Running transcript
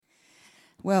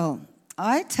Well,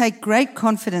 I take great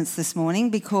confidence this morning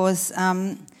because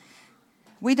Scott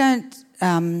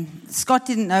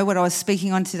didn't know what I was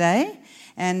speaking on today,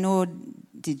 and nor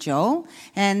did Joel.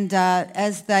 And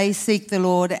as they seek the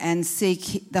Lord and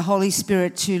seek the Holy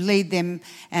Spirit to lead them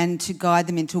and to guide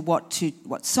them into what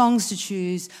songs to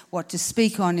choose, what to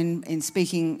speak on in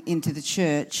speaking into the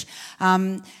church,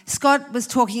 Scott was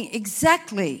talking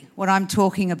exactly what I'm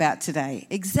talking about today.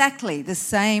 Exactly the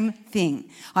same thing.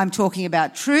 I'm talking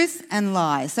about truth and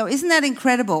lies. So isn't that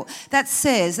incredible? That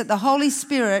says that the Holy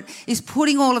Spirit is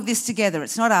putting all of this together.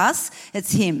 It's not us,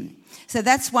 it's Him. So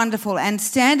that's wonderful. And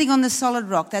standing on the solid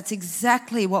rock, that's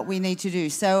exactly what we need to do.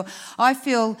 So I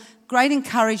feel great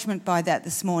encouragement by that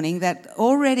this morning, that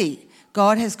already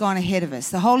God has gone ahead of us.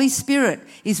 The Holy Spirit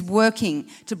is working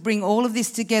to bring all of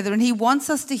this together, and He wants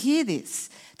us to hear this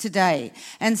today.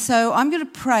 And so I'm going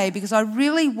to pray because I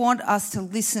really want us to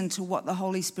listen to what the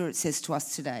Holy Spirit says to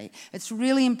us today. It's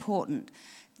really important.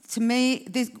 To me,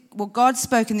 God's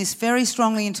spoken this very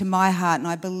strongly into my heart, and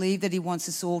I believe that He wants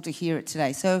us all to hear it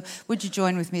today. So would you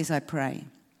join with me as I pray?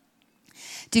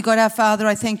 Dear God, our Father,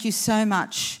 I thank You so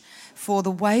much for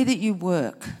the way that You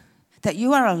work, that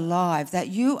You are alive, that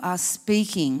You are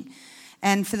speaking,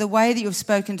 and for the way that You've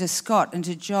spoken to Scott and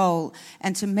to Joel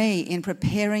and to me in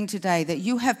preparing today, that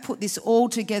You have put this all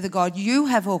together, God. You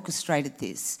have orchestrated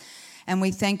this, and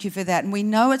we thank You for that. And we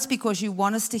know it's because You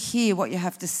want us to hear what You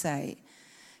have to say.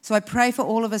 So I pray for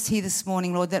all of us here this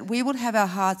morning, Lord, that we would have our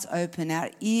hearts open, our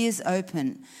ears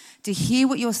open to hear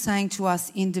what You're saying to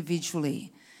us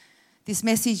individually. This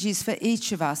message is for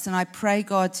each of us, and I pray,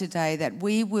 God, today that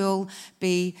we will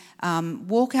be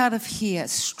walk out of here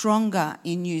stronger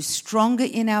in You, stronger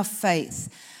in our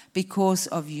faith because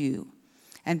of You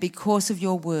and because of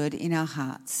Your word in our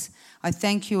hearts. I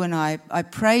thank You and I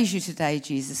praise You today,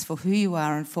 Jesus, for who You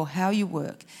are and for how You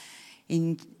work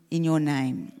in Your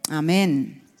name.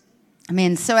 Amen.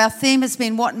 Amen. So our theme has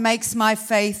been what makes my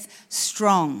faith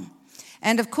strong.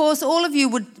 And of course, all of you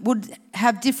would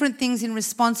have different things in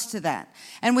response to that.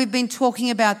 And we've been talking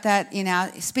about that in our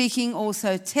speaking,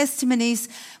 also testimonies.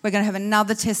 We're going to have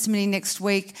another testimony next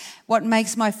week. What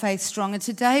makes my faith strong? And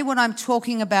today what I'm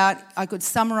talking about, I could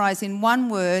summarize in one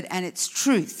word, and it's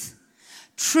truth.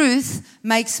 Truth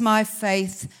makes my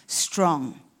faith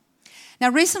strong. Now,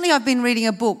 recently I've been reading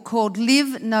a book called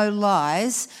Live No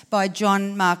Lies by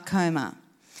John Mark Comer.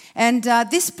 And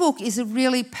this book is a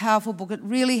really powerful book. It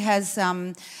really has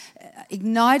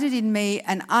ignited in me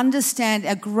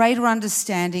a greater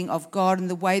understanding of God and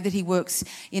the way that He works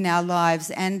in our lives.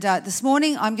 And this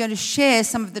morning I'm going to share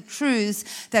some of the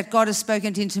truths that God has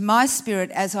spoken into my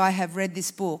spirit as I have read this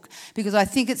book, because I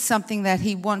think it's something that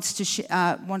He wants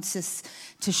us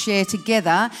to share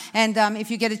together. And if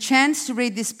you get a chance to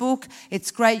read this book,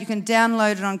 it's great. You can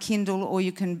download it on Kindle, or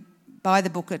you can buy the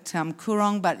book at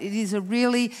Koorong, but it is a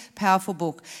really powerful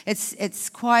book. It's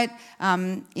quite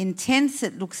intense.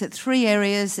 It looks at three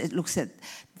areas. It looks at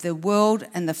the world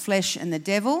and the flesh and the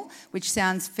devil, which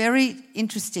sounds very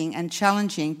interesting and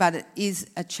challenging, but it is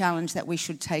a challenge that we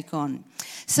should take on.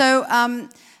 So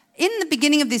in the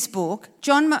beginning of this book,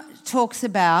 John talks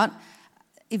about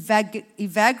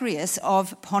Evagrius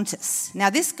of Pontus.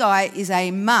 Now, this guy is a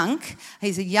monk.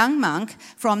 He's a young monk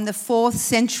from the 4th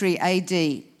century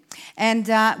AD. And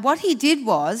what he did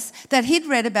was that he'd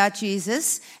read about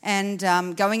Jesus and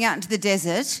going out into the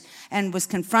desert and was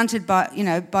confronted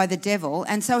by the devil.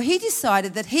 And so he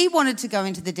decided that he wanted to go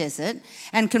into the desert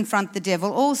and confront the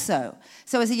devil also.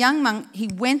 So as a young monk, he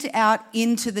went out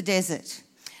into the desert.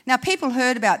 Now, people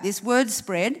heard about this, word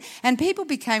spread, and people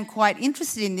became quite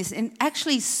interested in this and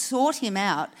actually sought him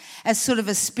out as sort of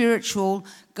a spiritual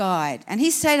guide. And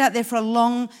he stayed out there for a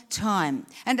long time.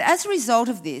 And as a result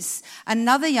of this,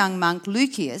 another young monk,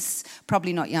 Lucius,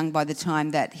 probably not young by the time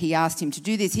that he asked him to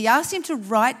do this, he asked him to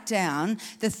write down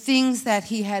the things that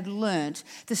he had learnt,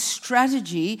 the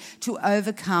strategy to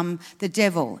overcome the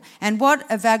devil. And what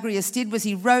Evagrius did was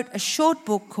he wrote a short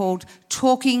book called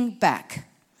Talking Back,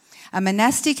 a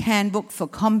monastic handbook for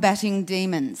combating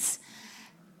demons.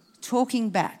 Talking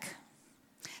Back.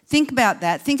 Think about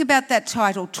that. Think about that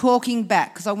title, Talking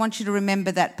Back, because I want you to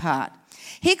remember that part.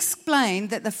 He explained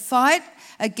that the fight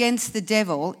against the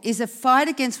devil is a fight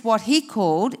against what he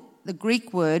called, the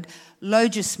Greek word,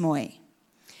 logismoi.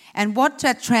 And what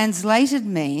that translated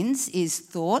means is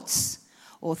thoughts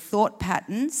or thought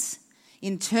patterns,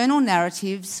 internal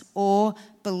narratives, or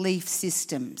belief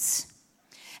systems.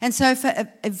 And so for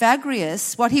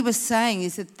Evagrius, what he was saying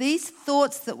is that these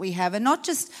thoughts that we have are not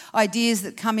just ideas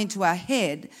that come into our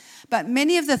head, but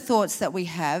many of the thoughts that we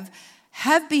have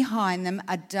behind them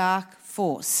a dark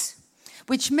force,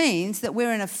 which means that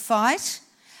we're in a fight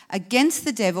against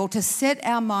the devil to set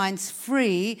our minds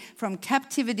free from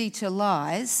captivity to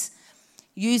lies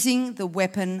using the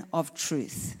weapon of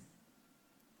truth.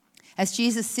 As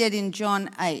Jesus said in John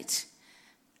 8,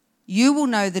 you will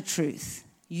know the truth.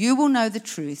 You will know the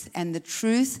truth, and the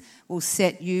truth will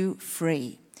set you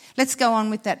free. Let's go on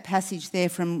with that passage there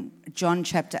from John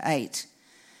chapter 8.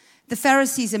 The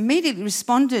Pharisees immediately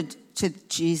responded to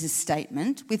Jesus'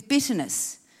 statement with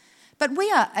bitterness. But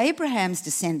we are Abraham's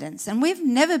descendants, and we've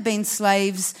never been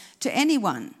slaves to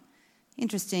anyone.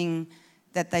 Interesting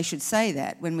that they should say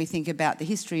that when we think about the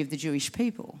history of the Jewish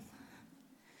people.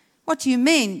 What do you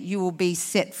mean you will be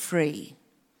set free?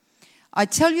 I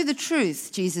tell you the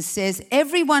truth, Jesus says,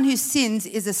 everyone who sins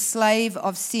is a slave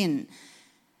of sin.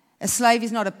 A slave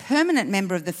is not a permanent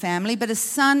member of the family, but a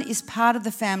son is part of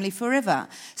the family forever.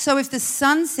 So if the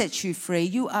Son sets you free,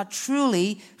 you are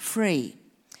truly free.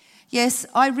 Yes,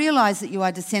 I realise that you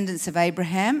are descendants of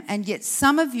Abraham, and yet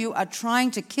some of you are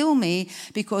trying to kill me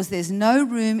because there's no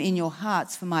room in your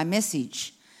hearts for my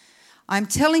message. I'm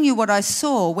telling you what I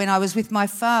saw when I was with my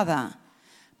father,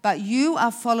 but you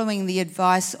are following the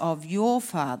advice of your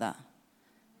father.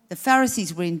 The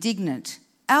Pharisees were indignant.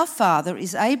 Our father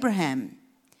is Abraham.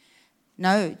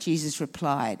 No, Jesus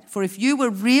replied, for if you were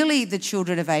really the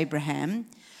children of Abraham,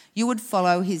 you would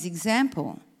follow his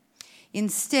example.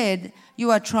 Instead,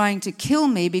 you are trying to kill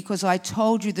me because I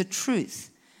told you the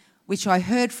truth, which I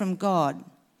heard from God.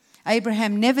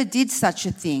 Abraham never did such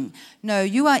a thing. No,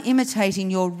 you are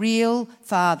imitating your real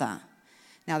father.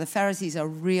 Now, the Pharisees are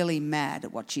really mad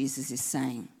at what Jesus is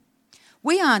saying.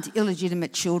 We aren't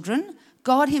illegitimate children.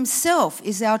 God himself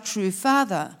is our true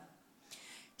father.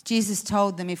 Jesus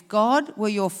told them, if God were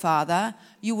your father,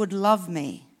 you would love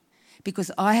me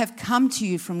because I have come to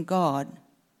you from God.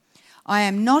 I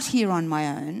am not here on my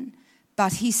own,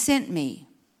 but he sent me.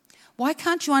 Why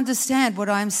can't you understand what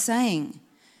I am saying?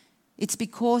 It's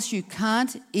because you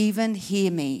can't even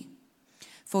hear me.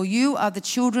 For you are the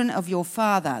children of your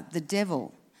father, the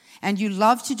devil, and you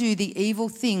love to do the evil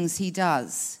things he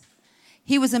does.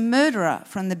 He was a murderer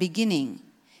from the beginning.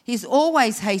 He's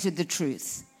always hated the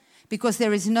truth because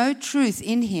there is no truth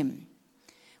in him.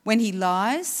 When he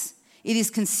lies, it is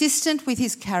consistent with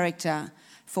his character,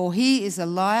 for he is a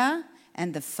liar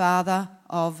and the father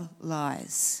of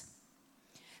lies.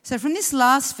 So from this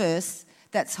last verse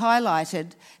that's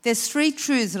highlighted, there's three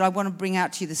truths that I want to bring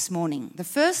out to you this morning. The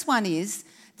first one is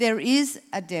there is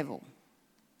a devil.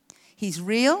 He's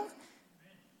real.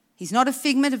 He's not a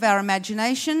figment of our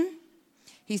imagination.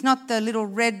 He's not the little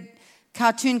red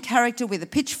cartoon character with a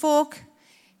pitchfork.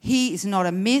 He is not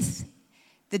a myth.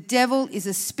 The devil is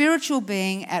a spiritual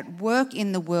being at work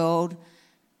in the world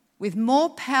with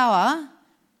more power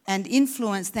and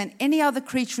influence than any other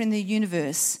creature in the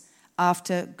universe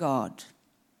after God.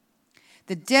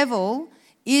 The devil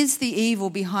is the evil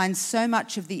behind so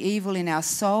much of the evil in our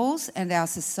souls and our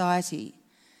society.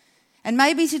 And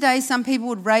maybe today some people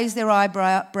would raise their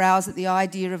eyebrows at the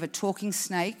idea of a talking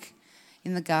snake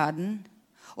in the garden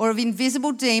or of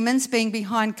invisible demons being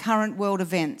behind current world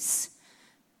events.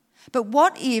 But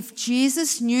what if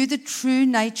Jesus knew the true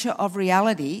nature of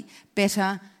reality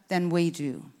better than we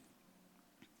do?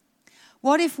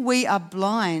 What if we are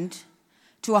blind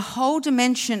to a whole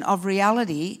dimension of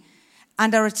reality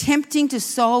and are attempting to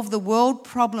solve the world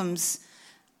problems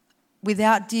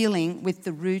without dealing with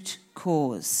the root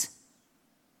cause?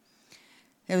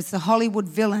 There was the Hollywood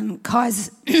villain,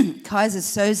 Kaiser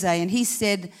Soze, and he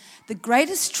said, the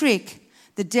greatest trick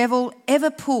the devil ever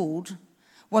pulled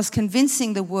was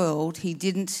convincing the world he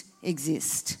didn't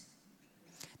exist.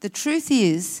 The truth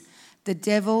is, the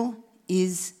devil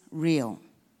is real.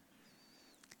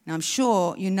 Now, I'm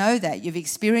sure you know that. You've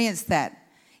experienced that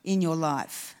in your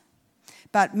life.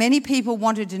 But many people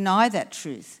want to deny that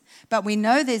truth. But we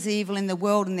know there's evil in the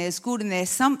world and there's good, and there's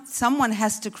someone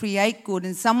has to create good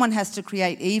and someone has to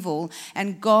create evil,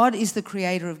 and God is the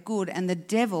creator of good and the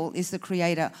devil is the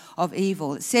creator of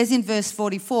evil. It says in verse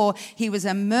 44, he was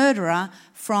a murderer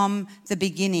from the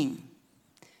beginning.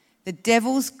 The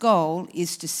devil's goal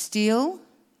is to steal,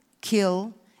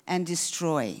 kill, and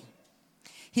destroy.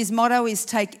 His motto is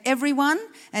take everyone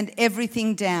and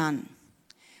everything down.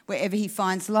 Wherever he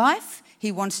finds life, he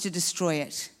wants to destroy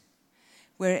it.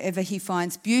 Wherever he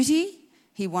finds beauty,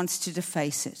 he wants to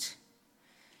deface it.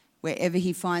 Wherever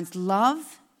he finds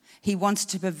love, he wants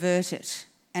to pervert it.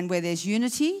 And where there's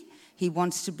unity, he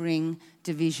wants to bring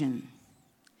division.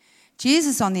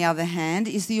 Jesus, on the other hand,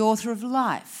 is the author of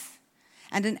life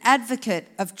and an advocate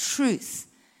of truth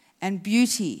and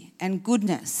beauty and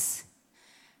goodness.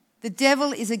 The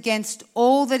devil is against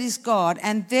all that is God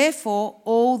and therefore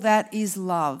all that is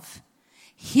love.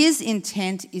 His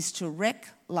intent is to wreck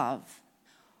love.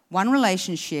 One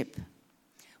relationship,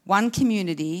 one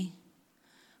community,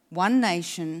 one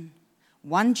nation,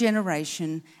 one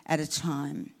generation at a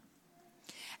time.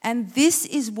 And this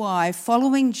is why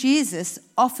following Jesus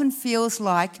often feels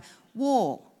like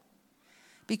war,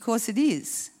 because it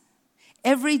is.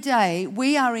 Every day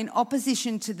we are in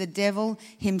opposition to the devil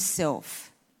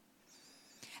himself.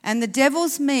 And the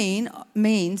devil's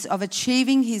means of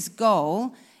achieving his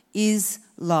goal is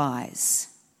lies.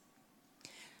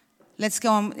 Let's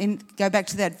go on and go back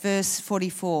to that verse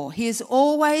 44. He has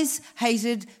always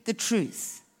hated the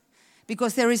truth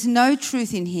because there is no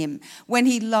truth in him. When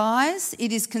he lies,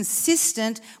 it is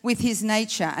consistent with his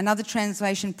nature. Another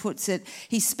translation puts it,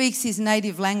 he speaks his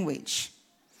native language.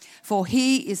 For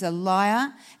he is a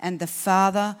liar and the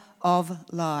father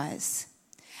of lies.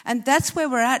 And that's where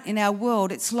we're at in our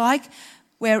world. It's like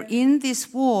we're in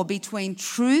this war between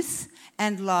truth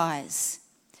and lies.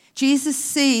 Jesus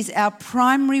sees our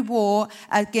primary war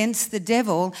against the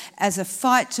devil as a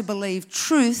fight to believe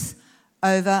truth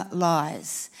over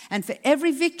lies. And for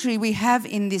every victory we have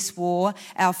in this war,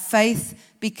 our faith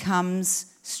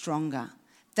becomes stronger.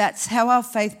 That's how our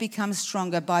faith becomes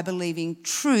stronger, by believing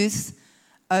truth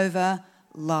over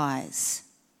lies.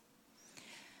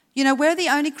 You know, we're the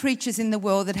only creatures in the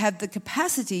world that have the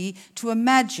capacity to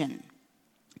imagine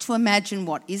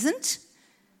what isn't,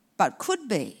 but could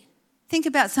be. Think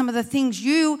about some of the things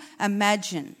you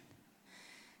imagine.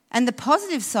 And the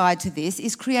positive side to this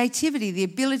is creativity, the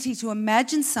ability to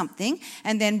imagine something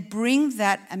and then bring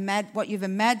that what you've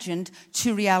imagined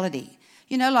to reality.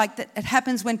 You know, like that, it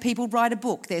happens when people write a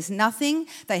book. There's nothing,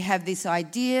 they have this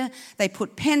idea, they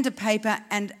put pen to paper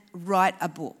and write a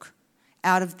book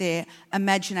out of their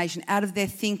imagination, out of their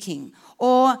thinking.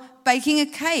 Or baking a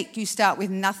cake, you start with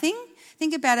nothing.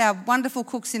 Think about our wonderful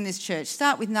cooks in this church.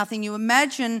 Start with nothing. You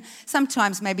imagine,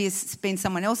 sometimes maybe it's been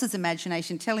someone else's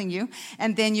imagination telling you,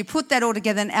 and then you put that all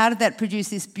together, and out of that produce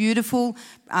this beautiful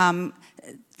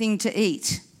thing to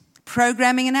eat.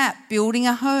 Programming an app, building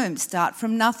a home, start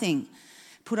from nothing.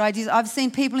 Put ideas. I've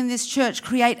seen people in this church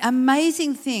create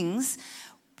amazing things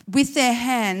with their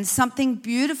hands, something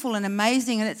beautiful and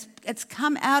amazing, and it's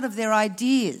come out of their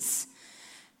ideas.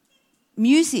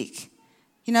 Music.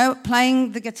 You know,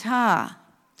 playing the guitar.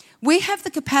 We have the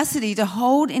capacity to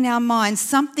hold in our minds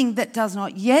something that does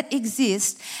not yet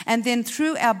exist, and then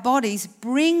through our bodies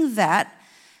bring that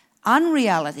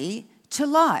unreality to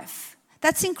life.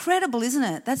 That's incredible, isn't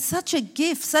it? That's such a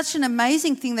gift, such an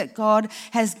amazing thing that God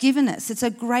has given us. It's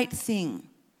a great thing.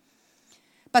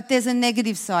 But there's a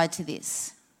negative side to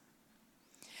this.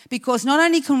 Because not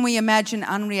only can we imagine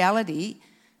unreality,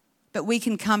 but we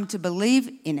can come to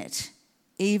believe in it,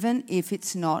 even if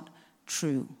it's not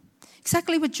true.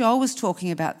 Exactly what Joel was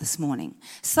talking about this morning.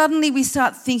 Suddenly we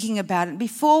start thinking about it.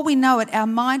 Before we know it, our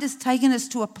mind has taken us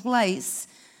to a place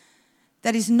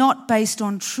that is not based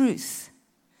on truth.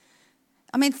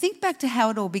 I mean, think back to how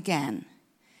it all began.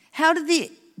 How did the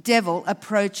devil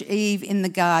approach Eve in the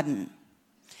garden?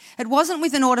 It wasn't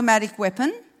with an automatic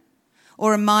weapon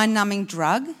or a mind-numbing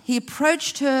drug. He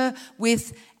approached her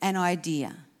with an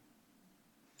idea.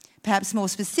 Perhaps more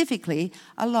specifically,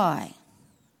 a lie.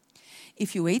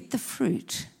 If you eat the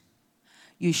fruit,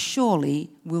 you surely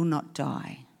will not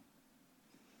die.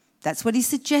 That's what he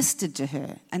suggested to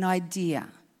her, an idea.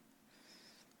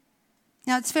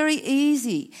 Now, it's very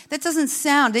easy. That doesn't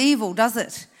sound evil, does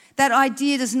it? That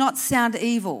idea does not sound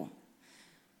evil.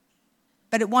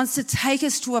 But it wants to take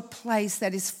us to a place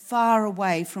that is far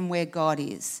away from where God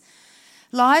is.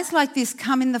 Lies like this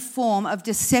come in the form of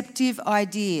deceptive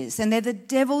ideas, and they're the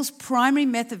devil's primary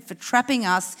method for trapping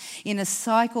us in a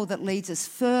cycle that leads us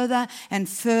further and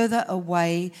further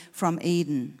away from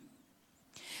Eden.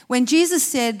 When Jesus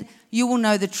said, "You will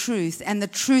know the truth, and the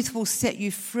truth will set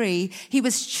you free," he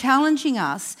was challenging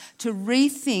us to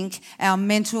rethink our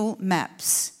mental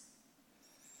maps.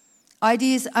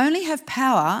 Ideas only have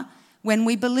power when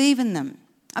we believe in them.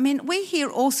 I mean, we hear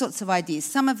all sorts of ideas.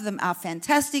 Some of them are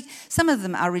fantastic, some of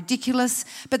them are ridiculous,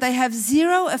 but they have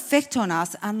zero effect on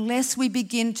us unless we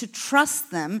begin to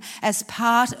trust them as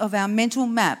part of our mental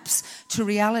maps to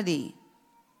reality.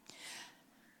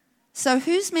 So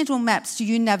whose mental maps do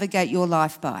you navigate your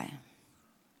life by?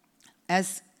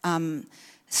 As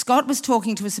Scott was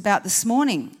talking to us about this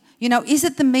morning, you know, is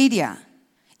it the media?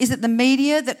 Is it the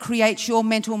media that creates your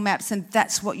mental maps and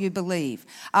that's what you believe?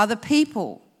 Are the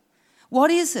people? What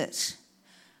is it?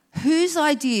 Whose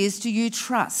ideas do you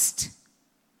trust?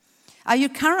 Are you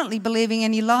currently believing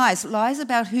any lies? Lies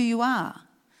about who you are.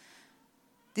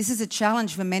 This is a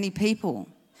challenge for many people.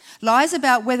 Lies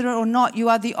about whether or not you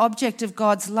are the object of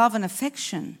God's love and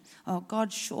affection. Oh,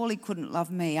 God surely couldn't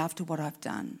love me after what I've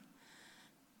done.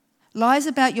 lies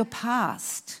about your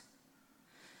past,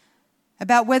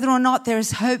 about whether or not there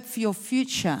is hope for your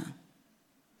future.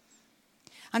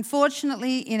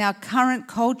 Unfortunately, in our current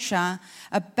culture,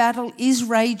 a battle is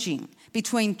raging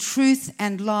between truth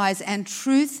and lies, and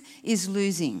truth is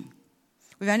losing.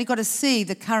 We've only got to see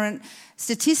the current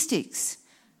statistics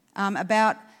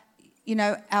about,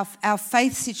 our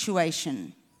faith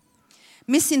situation.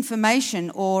 Misinformation,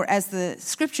 or as the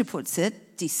scripture puts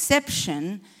it,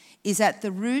 deception, is at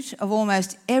the root of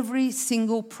almost every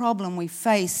single problem we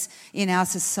face in our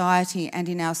society and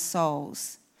in our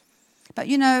souls. But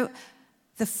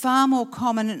the far more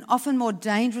common and often more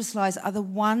dangerous lies are the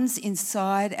ones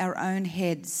inside our own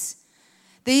heads.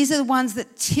 These are the ones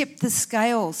that tip the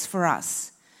scales for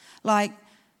us. Like,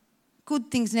 good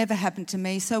things never happen to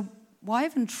me, so why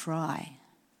even try?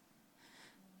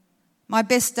 My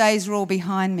best days are all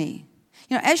behind me.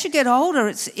 As you get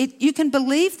older, you can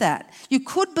believe that. You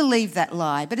could believe that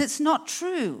lie, but it's not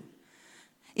true.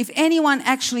 If anyone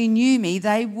actually knew me,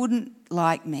 they wouldn't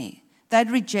like me.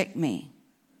 They'd reject me.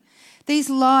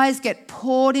 These lies get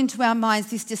poured into our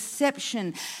minds, this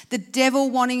deception, the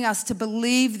devil wanting us to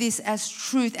believe this as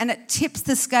truth, and it tips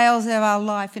the scales of our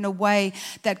life in a way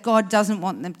that God doesn't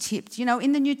want them tipped.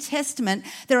 In the New Testament,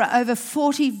 there are over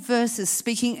 40 verses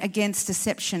speaking against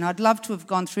deception. I'd love to have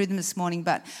gone through them this morning,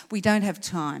 but we don't have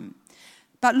time.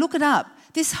 But look it up.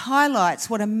 This highlights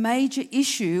what a major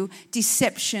issue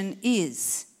deception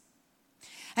is.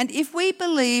 And if we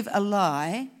believe a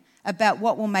lie about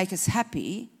what will make us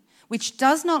happy, which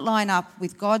does not line up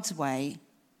with God's way,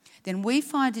 then we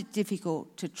find it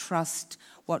difficult to trust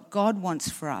what God wants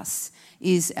for us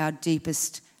is our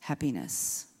deepest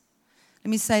happiness.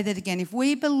 Let me say that again. If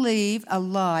we believe a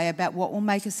lie about what will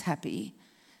make us happy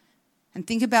and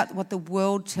think about what the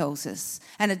world tells us,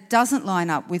 and it doesn't line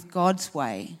up with God's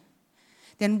way,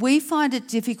 then we find it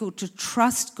difficult to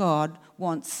trust God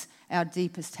wants our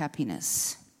deepest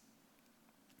happiness.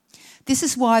 This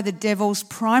is why the devil's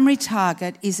primary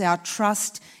target is our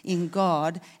trust in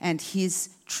God and his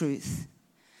truth,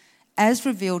 as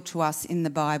revealed to us in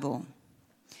the Bible.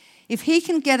 If he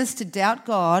can get us to doubt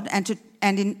God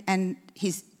and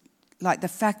his, like the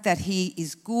fact that he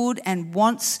is good and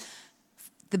wants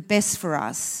the best for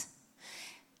us,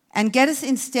 and get us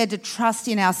instead to trust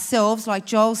in ourselves, like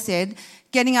Joel said,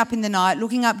 getting up in the night,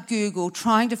 looking up Google,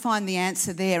 trying to find the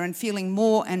answer there and feeling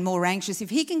more and more anxious,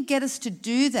 if he can get us to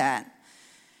do that,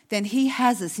 then he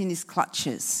has us in his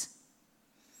clutches.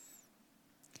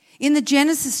 In the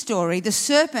Genesis story, the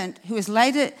serpent, who is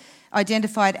later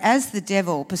identified as the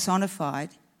devil personified,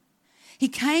 he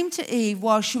came to Eve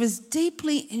while she was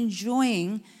deeply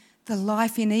enjoying the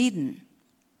life in Eden.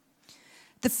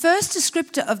 The first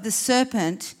descriptor of the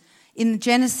serpent in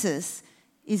Genesis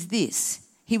is this: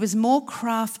 he was more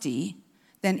crafty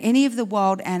than any of the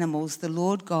wild animals the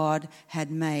Lord God had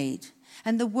made.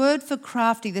 And the word for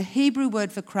crafty, the Hebrew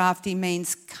word for crafty,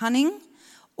 means cunning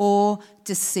or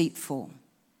deceitful.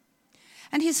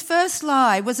 And his first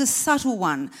lie was a subtle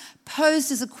one,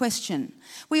 posed as a question.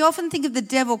 We often think of the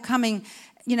devil coming,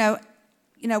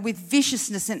 with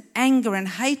viciousness and anger and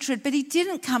hatred, but he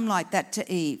didn't come like that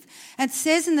to Eve. And it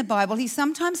says in the Bible, he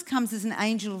sometimes comes as an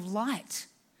angel of light.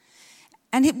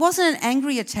 And it wasn't an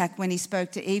angry attack when he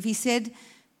spoke to Eve. He said,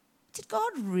 "Did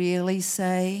God really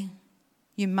say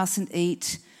you mustn't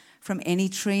eat from any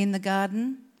tree in the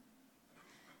garden?"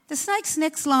 The snake's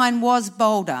next line was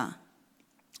bolder.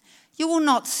 "You will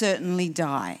not certainly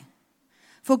die.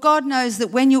 For God knows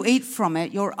that when you eat from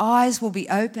it, your eyes will be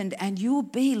opened and you will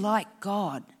be like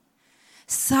God."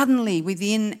 Suddenly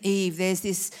within Eve, there's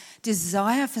this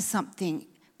desire for something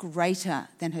greater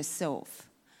than herself,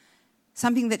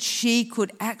 something that she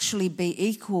could actually be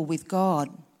equal with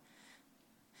God.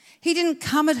 He didn't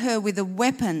come at her with a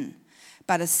weapon,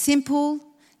 but a simple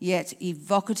yet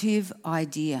evocative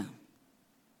idea.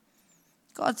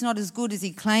 God's not as good as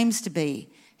he claims to be.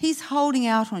 He's holding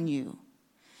out on you.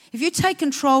 If you take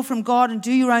control from God and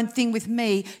do your own thing with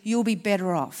me, you'll be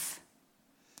better off.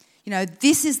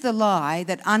 This is the lie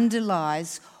that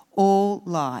underlies all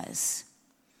lies.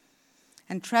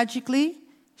 And tragically,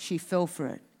 she fell for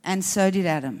it, and so did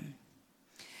Adam.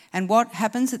 And what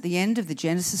happens at the end of the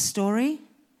Genesis story?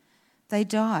 They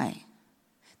die.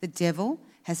 The devil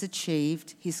has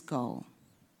achieved his goal.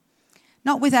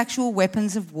 Not with actual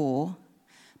weapons of war,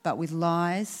 but with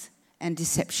lies and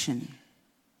deception.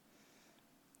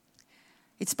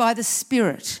 It's by the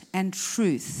Spirit and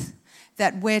truth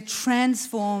that we're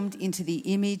transformed into the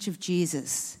image of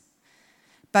Jesus.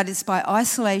 But it's by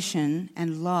isolation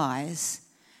and lies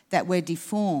that we're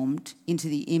deformed into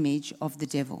the image of the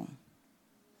devil.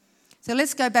 So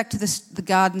let's go back to the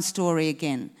garden story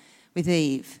again with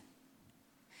Eve.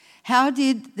 How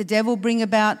did the devil bring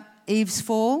about Eve's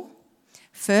fall?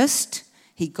 First,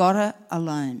 he got her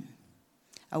alone,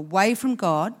 away from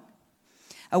God,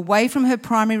 away from her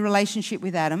primary relationship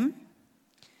with Adam.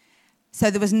 So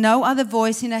there was no other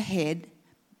voice in her head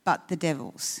but the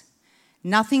devil's.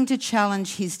 Nothing to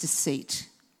challenge his deceit.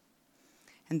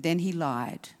 And then he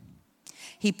lied.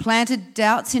 He planted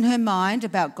doubts in her mind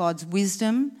about God's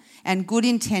wisdom and good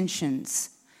intentions,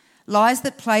 lies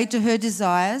that played to her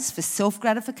desires for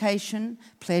self-gratification,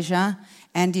 pleasure,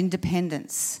 and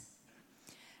independence.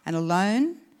 And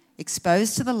alone,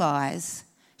 exposed to the lies,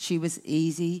 she was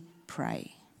easy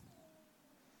prey.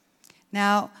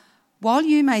 Now, while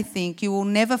you may think you will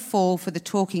never fall for the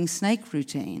talking snake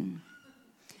routine,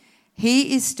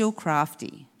 he is still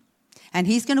crafty, and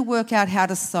he's going to work out how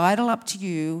to sidle up to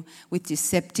you with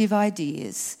deceptive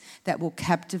ideas that will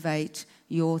captivate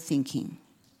your thinking.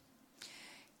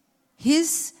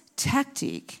 His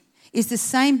tactic is the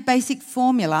same basic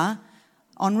formula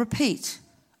on repeat: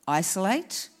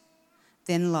 isolate,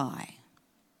 then lie.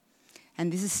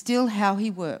 And this is still how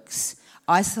he works: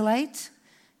 isolate,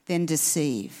 then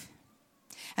deceive.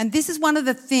 And this is one of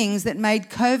the things that made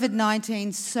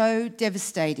COVID-19 so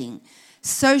devastating.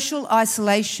 Social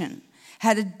isolation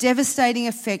had a devastating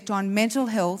effect on mental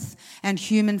health and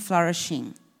human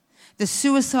flourishing. The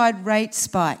suicide rate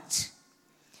spiked.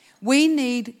 We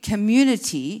need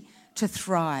community to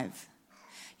thrive.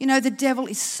 You know, the devil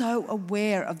is so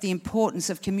aware of the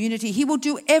importance of community. He will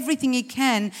do everything he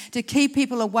can to keep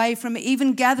people away from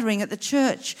even gathering at the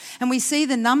church. And we see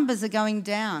the numbers are going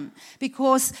down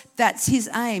because that's his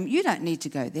aim. You don't need to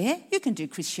go there. You can do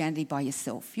Christianity by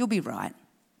yourself. You'll be right.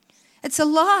 It's a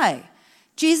lie.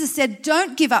 Jesus said,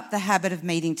 don't give up the habit of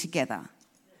meeting together.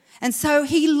 And so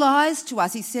he lies to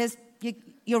us. He says,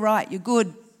 you're right, you're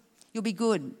good. You'll be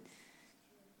good.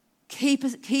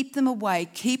 Keep them away.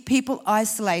 Keep people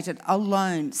isolated,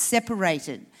 alone,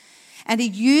 separated. And he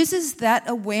uses that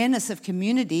awareness of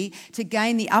community to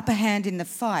gain the upper hand in the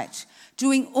fight,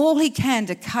 doing all he can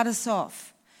to cut us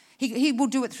off. He will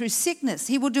do it through sickness.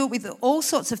 He will do it with all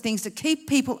sorts of things to keep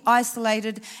people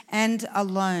isolated and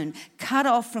alone, cut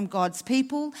off from God's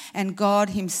people and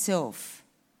God himself.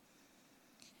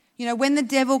 You know, when the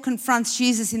devil confronts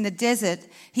Jesus in the desert,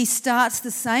 he starts the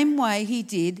same way he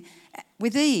did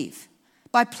with Eve,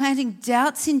 by planting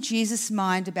doubts in Jesus'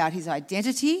 mind about his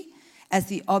identity as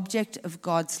the object of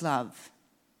God's love.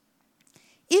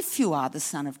 If you are the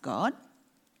Son of God,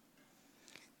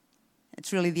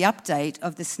 it's really the update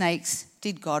of the snake's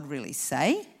 "Did God really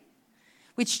say?",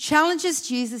 which challenges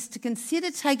Jesus to consider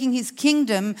taking his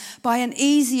kingdom by an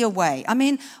easier way. I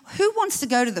mean, who wants to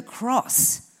go to the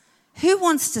cross? Who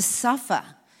wants to suffer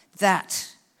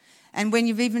that? And when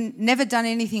you've even never done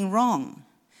anything wrong.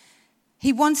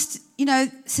 He wants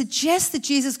to, suggest that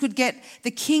Jesus could get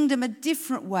the kingdom a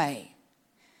different way.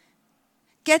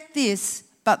 Get this,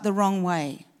 but the wrong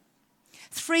way.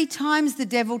 3 times the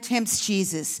devil tempts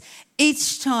Jesus.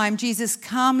 Each time Jesus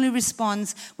calmly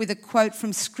responds with a quote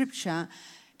from Scripture,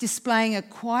 displaying a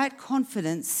quiet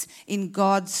confidence in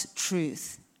God's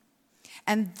truth.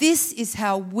 And this is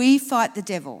how we fight the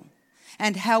devil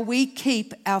and how we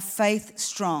keep our faith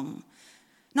strong.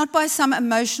 Not by some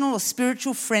emotional or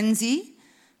spiritual frenzy,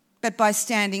 but by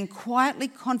standing quietly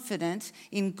confident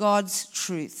in God's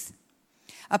truth,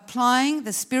 applying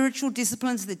the spiritual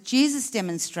disciplines that Jesus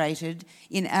demonstrated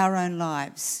in our own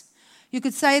lives. You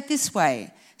could say it this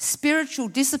way: spiritual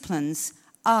disciplines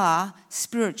are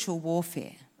spiritual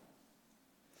warfare.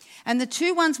 And the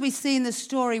 2 ones we see in the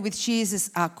story with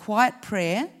Jesus are quiet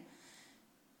prayer.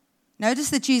 Notice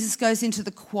that Jesus goes into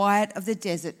the quiet of the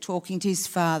desert talking to his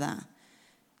Father.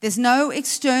 There's no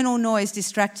external noise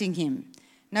distracting him.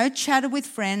 No chatter with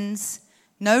friends,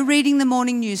 no reading the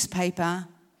morning newspaper,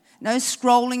 no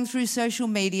scrolling through social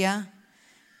media.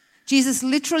 Jesus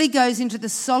literally goes into the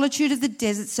solitude of the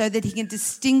desert so that he can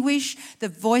distinguish the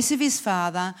voice of his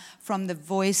Father from the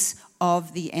voice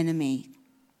of the enemy.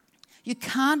 You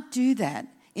can't do that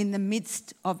in the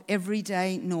midst of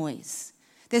everyday noise.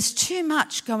 There's too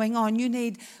much going on. You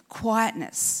need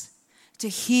quietness to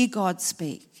hear God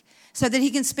speak, so that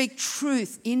he can speak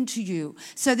truth into you,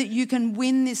 so that you can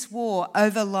win this war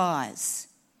over lies.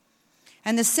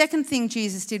 And the second thing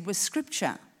Jesus did was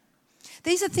Scripture.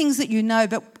 These are things that you know,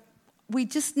 but we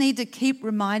just need to keep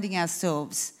reminding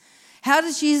ourselves. How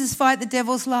does Jesus fight the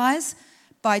devil's lies?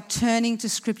 By turning to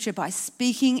Scripture, by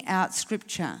speaking out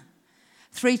Scripture.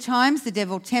 3 times the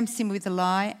devil tempts him with a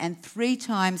lie, and 3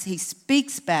 times he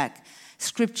speaks back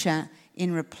Scripture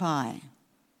in reply.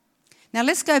 Now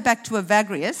let's go back to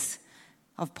Evagrius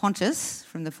of Pontus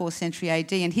from the 4th century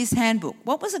AD and his handbook.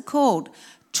 What was it called?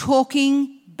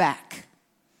 Talking Back.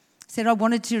 Said I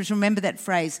wanted to remember that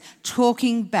phrase,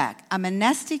 talking back, a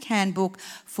monastic handbook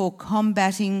for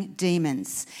combating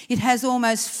demons. It has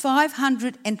almost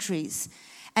 500 entries,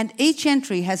 and each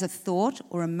entry has a thought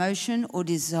or emotion or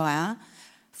desire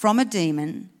from a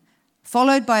demon,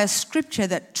 followed by a scripture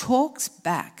that talks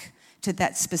back to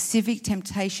that specific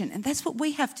temptation. And that's what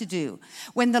we have to do.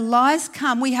 When the lies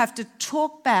come, we have to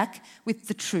talk back with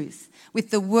the truth,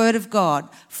 with the word of God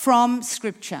from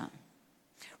scripture.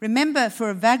 Remember,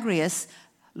 for Evagrius,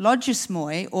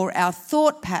 logismoi, or our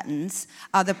thought patterns,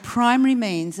 are the primary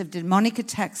means of demonic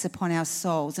attacks upon our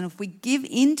souls. And if we give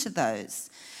in to those,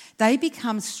 they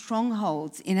become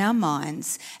strongholds in our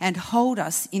minds and hold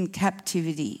us in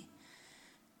captivity.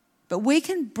 But we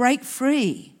can break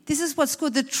free. This is what's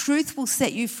good. The truth will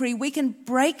set you free. We can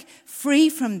break free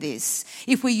from this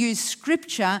if we use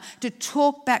scripture to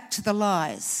talk back to the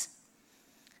lies.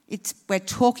 We're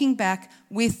talking back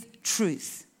with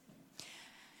truth.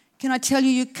 Can I tell you,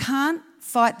 you can't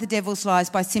fight the devil's lies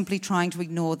by simply trying to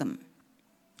ignore them.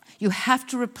 You have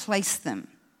to replace them.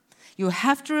 You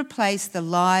have to replace the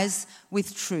lies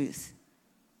with truth.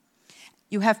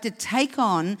 You have to take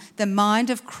on the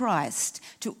mind of Christ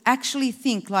to actually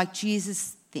think like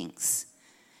Jesus thinks.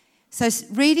 So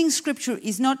reading scripture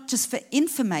is not just for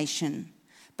information,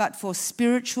 but for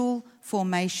spiritual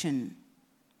formation.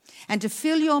 And to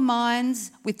fill your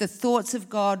minds with the thoughts of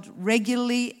God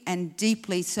regularly and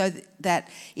deeply so that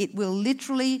it will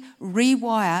literally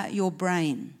rewire your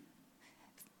brain,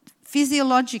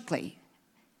 physiologically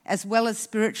as well as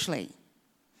spiritually.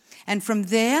 And from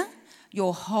there,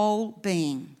 your whole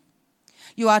being.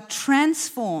 You are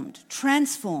transformed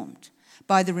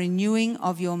by the renewing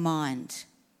of your mind.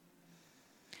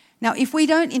 Now, if we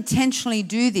don't intentionally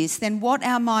do this, then what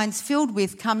our mind's filled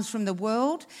with comes from the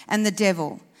world and the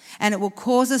devil. And it will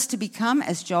cause us to become,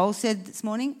 as Joel said this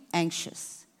morning,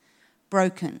 anxious,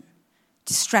 broken,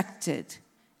 distracted,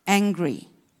 angry.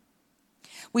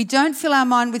 We don't fill our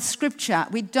mind with scripture.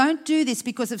 We don't do this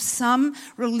because of some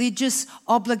religious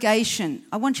obligation.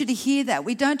 I want you to hear that.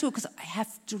 We don't do it because I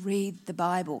have to read the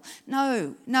Bible.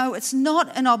 No, it's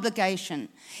not an obligation.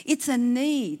 It's a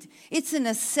need. It's a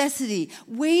necessity.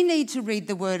 We need to read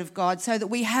the Word of God so that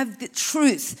we have the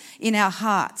truth in our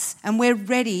hearts and we're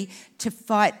ready to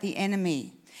fight the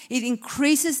enemy. It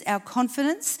increases our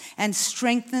confidence and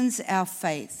strengthens our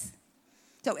faith.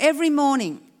 So every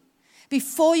morning,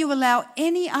 before you allow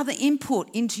any other input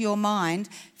into your mind,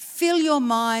 fill your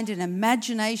mind and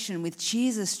imagination with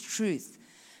Jesus' truth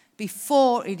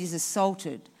before it is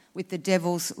assaulted with the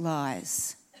devil's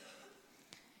lies.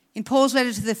 In Paul's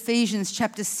letter to the Ephesians,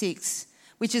 chapter 6,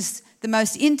 which is the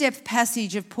most in-depth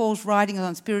passage of Paul's writing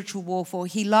on spiritual warfare,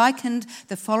 he likened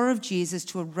the follower of Jesus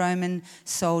to a Roman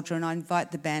soldier, and I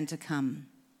invite the band to come.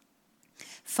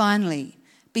 Finally,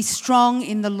 be strong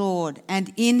in the Lord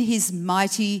and in his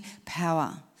mighty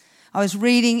power. I was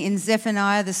reading in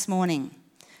Zephaniah this morning.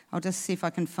 I'll just see if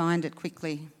I can find it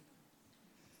quickly.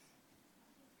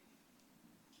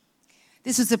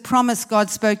 This is a promise God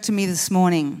spoke to me this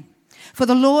morning. For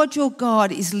the Lord your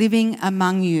God is living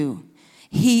among you.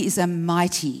 He is a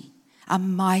mighty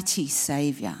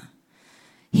Saviour.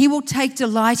 He will take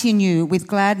delight in you with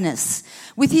gladness.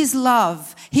 With his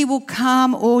love, he will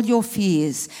calm all your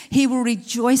fears. He will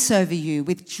rejoice over you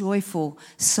with joyful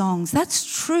songs. That's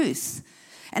truth.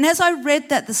 And as I read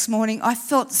that this morning, I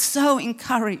felt so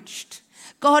encouraged.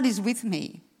 God is with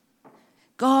me.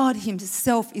 God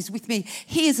himself is with me.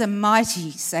 He is a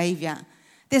mighty Saviour.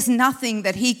 There's nothing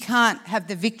that he can't have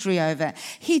the victory over.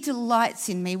 He delights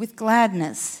in me with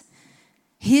gladness.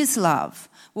 His love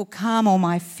will calm all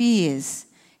my fears.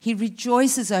 He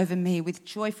rejoices over me with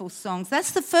joyful songs.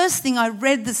 That's the first thing I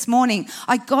read this morning.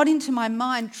 I got into my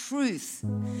mind truth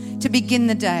to begin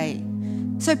the day.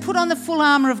 So put on the full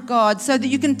armour of God so that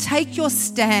you can take your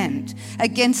stand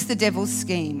against the devil's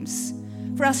schemes.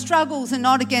 For our struggles are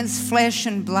not against flesh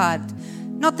and blood,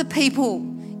 not the people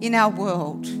in our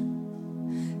world.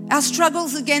 Our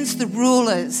struggles against the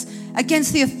rulers,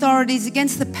 against the authorities,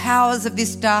 against the powers of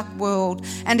this dark world,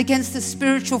 and against the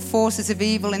spiritual forces of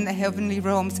evil in the heavenly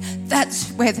realms.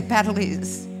 That's where the battle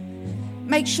is.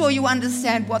 Make sure you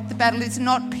understand what the battle is,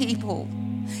 not people.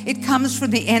 It comes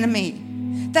from the enemy.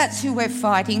 That's who we're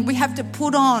fighting. We have to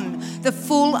put on the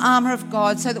full armour of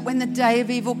God so that when the day of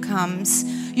evil comes,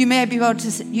 you may be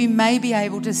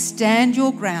able to stand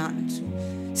your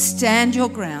ground. Stand your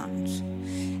ground.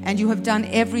 And you have done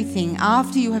everything,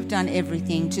 after you have done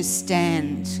everything, to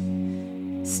stand.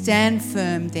 Stand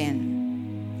firm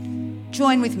then.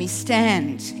 Join with me,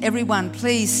 stand. Everyone,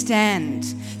 please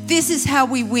stand. This is how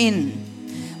we win.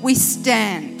 We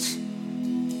stand.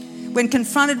 When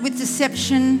confronted with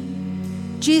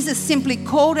deception, Jesus simply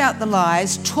called out the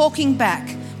lies, talking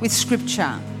back with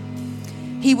Scripture.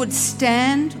 He would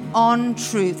stand on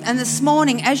truth. And this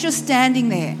morning, as you're standing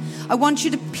there, I want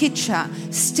you to picture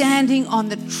standing on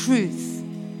the truth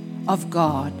of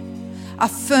God. A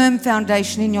firm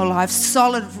foundation in your life,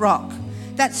 solid rock.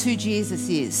 That's who Jesus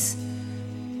is.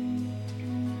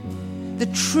 The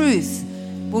truth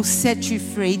will set you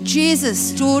free. Jesus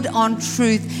stood on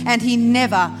truth and he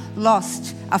never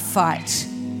lost a fight.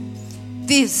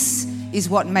 This is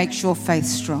what makes your faith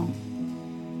strong.